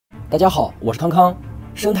大家好，我是康康。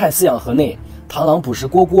生态饲养盒内，螳螂捕食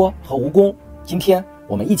蝈蝈和蜈蚣。今天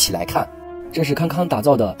我们一起来看，这是康康打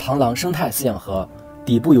造的螳螂生态饲养盒，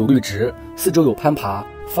底部有绿植，四周有攀爬，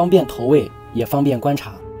方便投喂，也方便观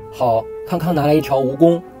察。好，康康拿来一条蜈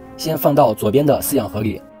蚣，先放到左边的饲养盒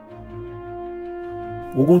里。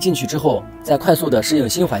蜈蚣进去之后，在快速的适应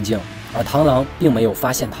新环境，而螳螂并没有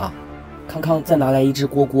发现它。康康再拿来一只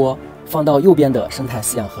蝈蝈，放到右边的生态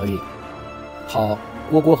饲养盒里。好，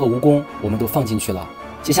蝈蝈和蜈蚣我们都放进去了。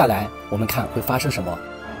接下来我们看会发生什么。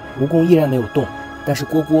蜈蚣依然没有动，但是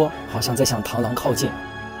蝈蝈好像在向螳螂靠近。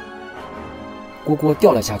蝈蝈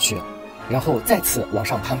掉了下去，然后再次往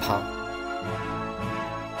上攀爬。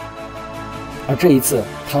而这一次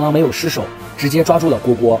螳螂没有失手，直接抓住了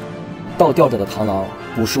蝈蝈。倒吊着的螳螂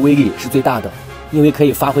捕食威力是最大的，因为可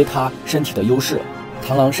以发挥它身体的优势。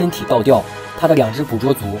螳螂身体倒吊，它的两只捕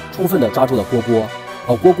捉足充分地抓住了蝈蝈，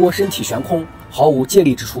而蝈蝈身体悬空，毫无借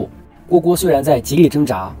力之处。蝈蝈虽然在极力挣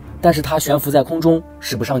扎，但是它悬浮在空中，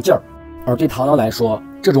使不上劲儿。而对螳螂来说，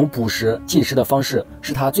这种捕食进食的方式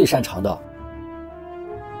是它最擅长的。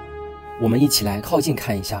我们一起来靠近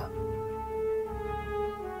看一下，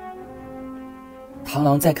螳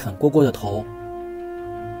螂在啃蝈蝈的头，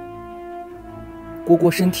蝈蝈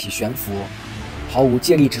身体悬浮，毫无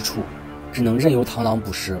借力之处，只能任由螳螂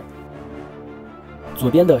捕食。左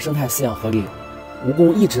边的生态饲养盒里，蜈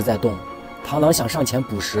蚣一直在动，螳螂想上前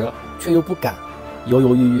捕食，却又不敢，犹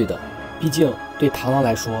犹豫豫的。毕竟对螳螂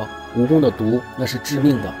来说，蜈蚣的毒那是致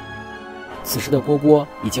命的。此时的蝈蝈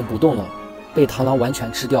已经不动了，被螳螂完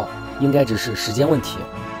全吃掉，应该只是时间问题。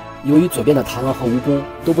由于左边的螳螂和蜈蚣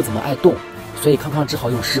都不怎么爱动，所以康康只好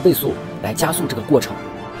用10倍速来加速这个过程。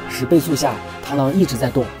10倍速下，螳螂一直在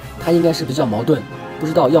动，它应该是比较矛盾，不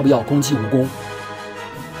知道要不要攻击蜈蚣。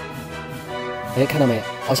哎，看到没？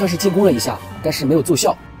好像是进攻了一下，但是没有奏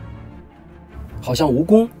效。好像蜈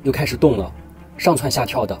蚣又开始动了，上蹿下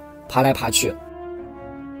跳的，爬来爬去。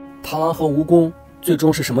螳螂和蜈蚣最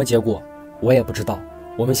终是什么结果，我也不知道。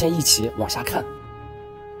我们先一起往下看。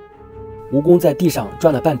蜈蚣在地上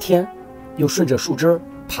转了半天，又顺着树枝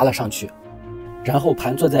爬了上去，然后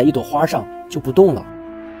盘坐在一朵花上就不动了。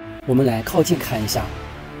我们来靠近看一下，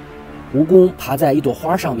蜈蚣爬在一朵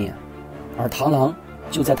花上面，而螳螂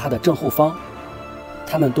就在它的正后方。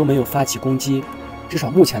它们都没有发起攻击，至少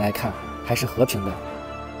目前来看还是和平的。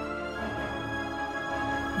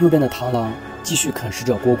右边的螳螂继续啃食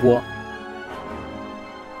着蝈蝈。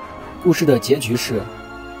故事的结局是，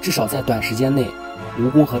至少在短时间内，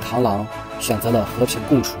蜈蚣和螳螂选择了和平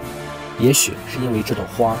共处，也许是因为这朵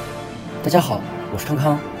花。大家好，我是康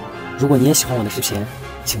康，如果你也喜欢我的视频，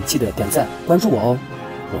请记得点赞关注我哦，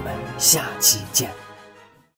我们下期见。